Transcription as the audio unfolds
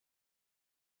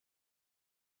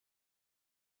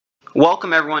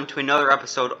Welcome everyone to another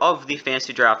episode of the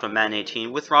Fantasy Draft on Madden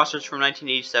 18 with rosters from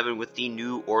 1987 with the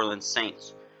New Orleans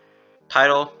Saints.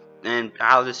 Title and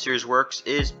how this series works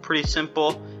is pretty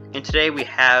simple, and today we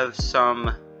have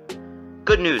some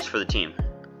good news for the team.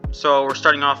 So we're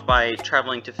starting off by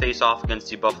traveling to face off against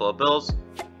the Buffalo Bills.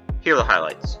 Here are the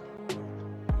highlights.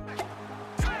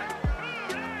 Now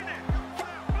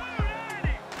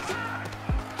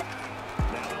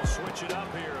they'll switch it up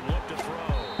here and look to throw.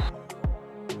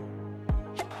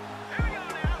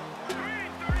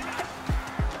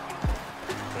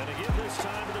 And to give this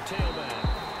time to the tailback.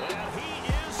 And he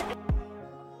is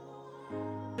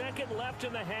second left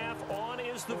in the half. On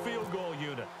is the field goal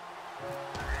unit.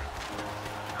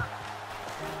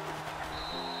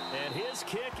 And his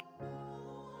kick.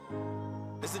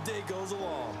 As the day goes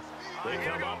along, They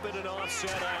come up in an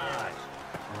offset eye.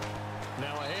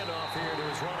 Now a handoff here to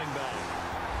his running back.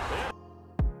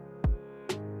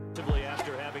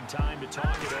 After having time to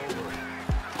talk it over.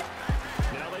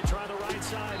 Now they try the right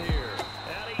side here.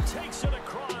 And he takes it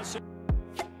across.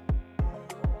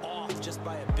 off just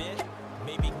by a bit.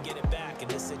 Maybe he can get it back in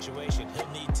this situation. He'll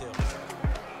need to.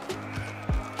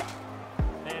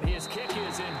 And his kick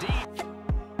is indeed.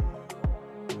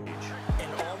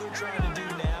 And all they're trying to do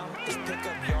now is pick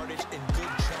up yardage in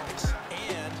good chunks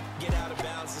and get out of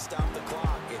bounds to stop the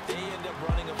clock. If they end up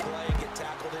running a play and get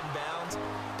tackled in bounds,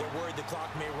 they're worried the clock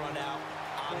may run out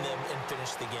on them and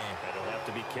finish the game. And he'll have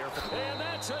to be careful. And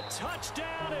that's a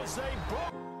touchdown as they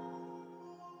broke.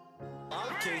 In a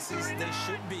lot of cases, they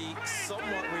should be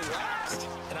somewhat relaxed.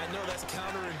 And I know that's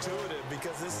counterintuitive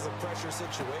because this is a pressure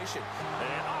situation.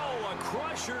 And oh, a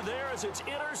crusher there as it's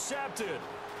intercepted.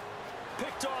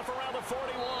 Picked off around the 41.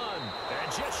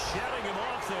 And just shedding him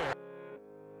off there.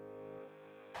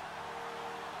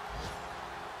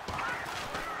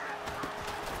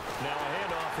 Now a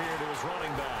handoff here to his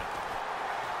running back.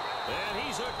 And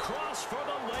he's across for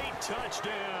the late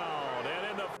touchdown.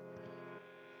 And in the...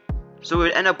 So we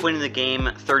would end up winning the game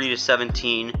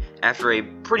 30-17 after a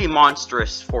pretty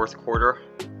monstrous fourth quarter.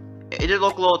 It did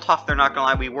look a little tough there, not gonna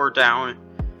lie. We were down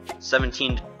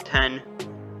 17-10,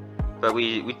 but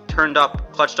we turned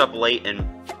up, clutched up late, and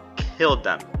killed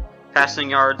them. Passing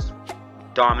yards,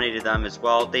 dominated them as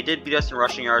well. They did beat us in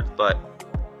rushing yards, but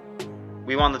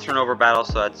we won the turnover battle,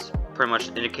 so that's pretty much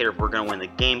an indicator if we're going to win the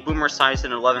game. Boomer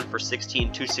Esiason 11 for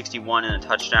 16, 261 and a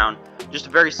touchdown. Just a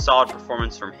very solid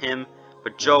performance from him,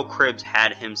 but Joe Cribbs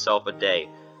had himself a day.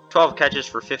 12 catches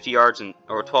for 50 yards,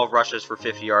 or 12 rushes for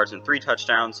 50 yards and 3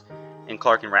 touchdowns, and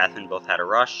Clark and Rathman both had a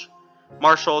rush.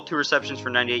 Marshall, 2 receptions for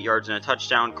 98 yards and a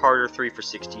touchdown. Carter, 3 for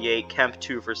 68. Kemp,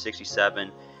 2 for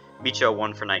 67. Micho,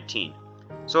 1 for 19.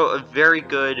 So a very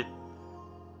good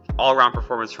all-around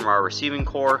performance from our receiving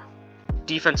core.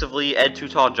 Defensively, Ed Too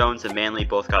Tall Jones and Manley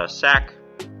both got a sack,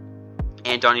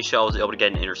 and Donnie Shell was able to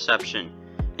get an interception.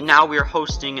 And now we are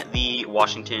hosting the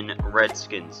Washington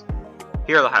Redskins.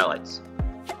 Here are the highlights.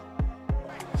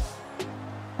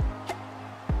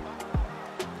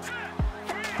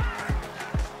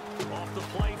 Off the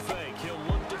play fake, he'll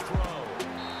look to throw.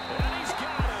 And he's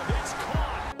got him. It's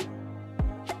caught.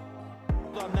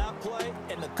 On that play,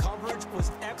 and the coverage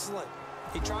was excellent.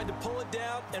 He tried to pull it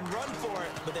down and run for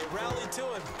it, but they rallied to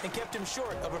him and kept him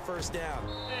short of a first down.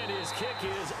 And his kick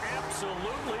is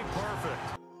absolutely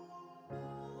perfect.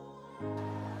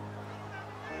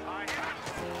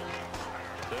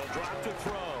 They'll drop to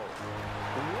throw.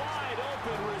 Wide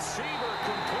open receiver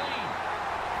complete.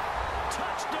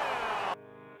 Touchdown.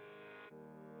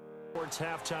 Sports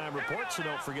halftime report, so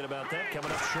don't forget about that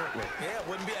coming up shortly. Yeah, it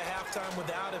wouldn't be a halftime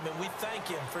without him, and we thank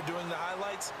him for doing the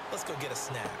highlights. Let's go get a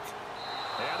snack.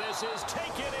 And this is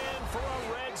taken in for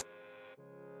a Reds.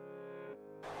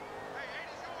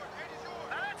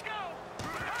 Let's go.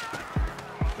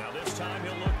 Now this time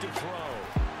he'll look to throw.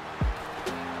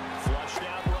 Flushed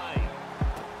out right.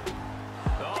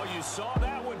 Oh, you saw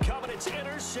that one coming. It's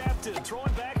intercepted.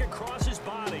 Throwing back across his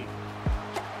body.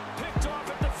 Picked off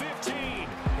at the 15.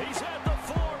 He's at the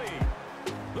 40.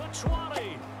 The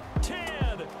 20.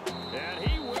 10. And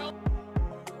he will.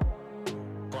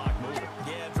 Clock moving.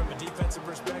 Yeah, and from a defensive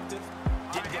perspective,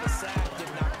 didn't get a sack,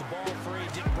 didn't knock the ball free,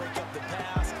 didn't break up the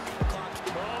pass. The clock.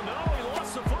 Oh, no, he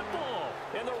lost the football.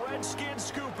 And the Redskins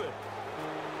scoop it.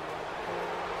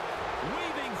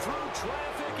 Weaving through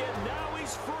traffic, and now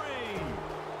he's free.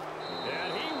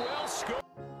 And he will score.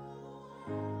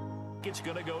 It's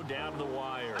going to go down to the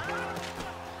wire.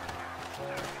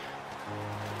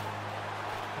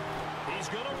 He's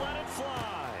going to let it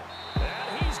fly.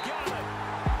 And he's got it.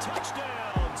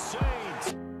 Touchdown,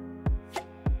 Saints.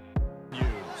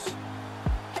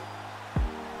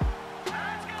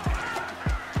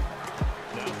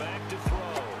 Now back to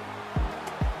throw.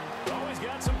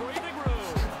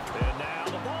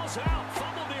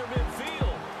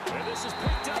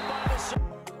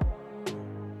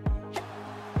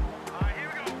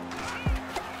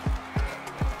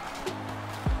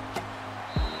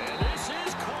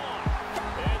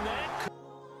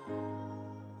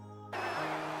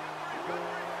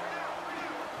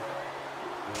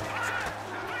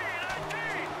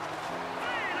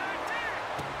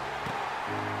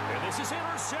 This is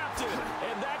intercepted,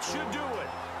 and that should do it.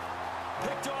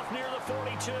 Picked off near the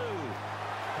 42.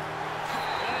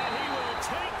 And he will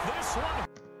take this one.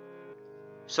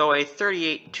 So a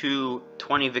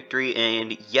 38-20 victory,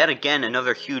 and yet again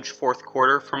another huge fourth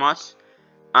quarter from us.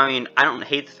 I mean, I don't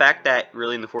hate the fact that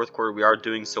really in the fourth quarter we are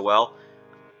doing so well.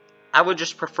 I would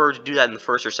just prefer to do that in the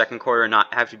first or second quarter and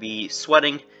not have to be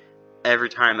sweating every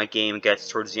time a game gets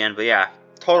towards the end. But yeah,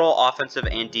 total offensive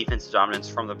and defensive dominance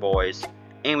from the boys,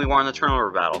 and we won the turnover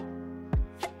battle.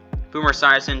 Boomer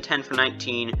Esiason, 10 for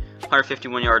 19,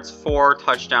 151 yards, 4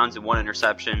 touchdowns, and 1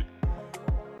 interception.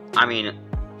 I mean,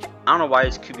 I don't know why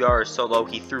his QBR is so low.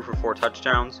 He threw for 4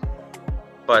 touchdowns,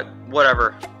 but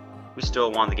whatever. We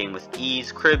still won the game with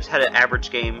ease. Cribbs had an average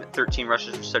game, 13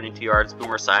 rushes for 72 yards.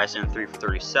 Boomer Esiason, 3 for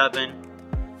 37.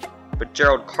 But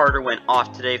Gerald Carter went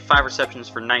off today, 5 receptions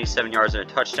for 97 yards and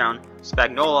a touchdown.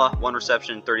 Spagnuolo, 1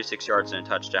 reception, 36 yards and a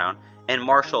touchdown. And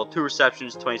Marshall, 2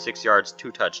 receptions, 26 yards,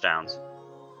 2 touchdowns.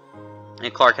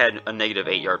 And Clark had a negative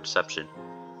 8-yard reception.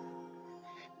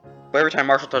 But every time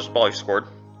Marshall touched the ball, he scored.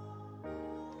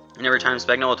 And every time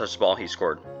Spagnuolo touched the ball, he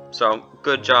scored. So,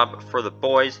 good job for the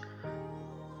boys.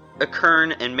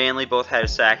 Kern and Manley both had a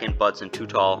sack, and Butts and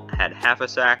Tutal had half a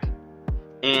sack.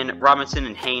 And Robinson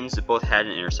and Haynes both had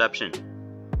an interception.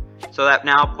 So that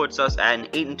now puts us at an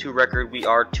 8-2 record. We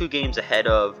are 2 games ahead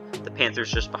of the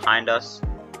Panthers just behind us.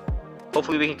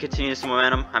 Hopefully we can continue this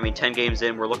momentum. I mean, 10 games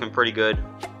in, we're looking pretty good.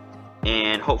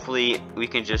 And hopefully we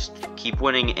can just keep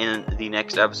winning in the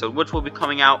next episode, which will be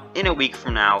coming out in a week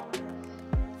from now.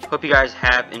 Hope you guys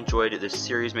have enjoyed this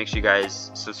series. Make sure you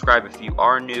guys subscribe if you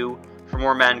are new. For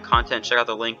more Madden content, check out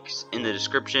the links in the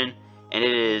description. And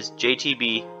it is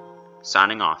JTB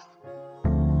signing off.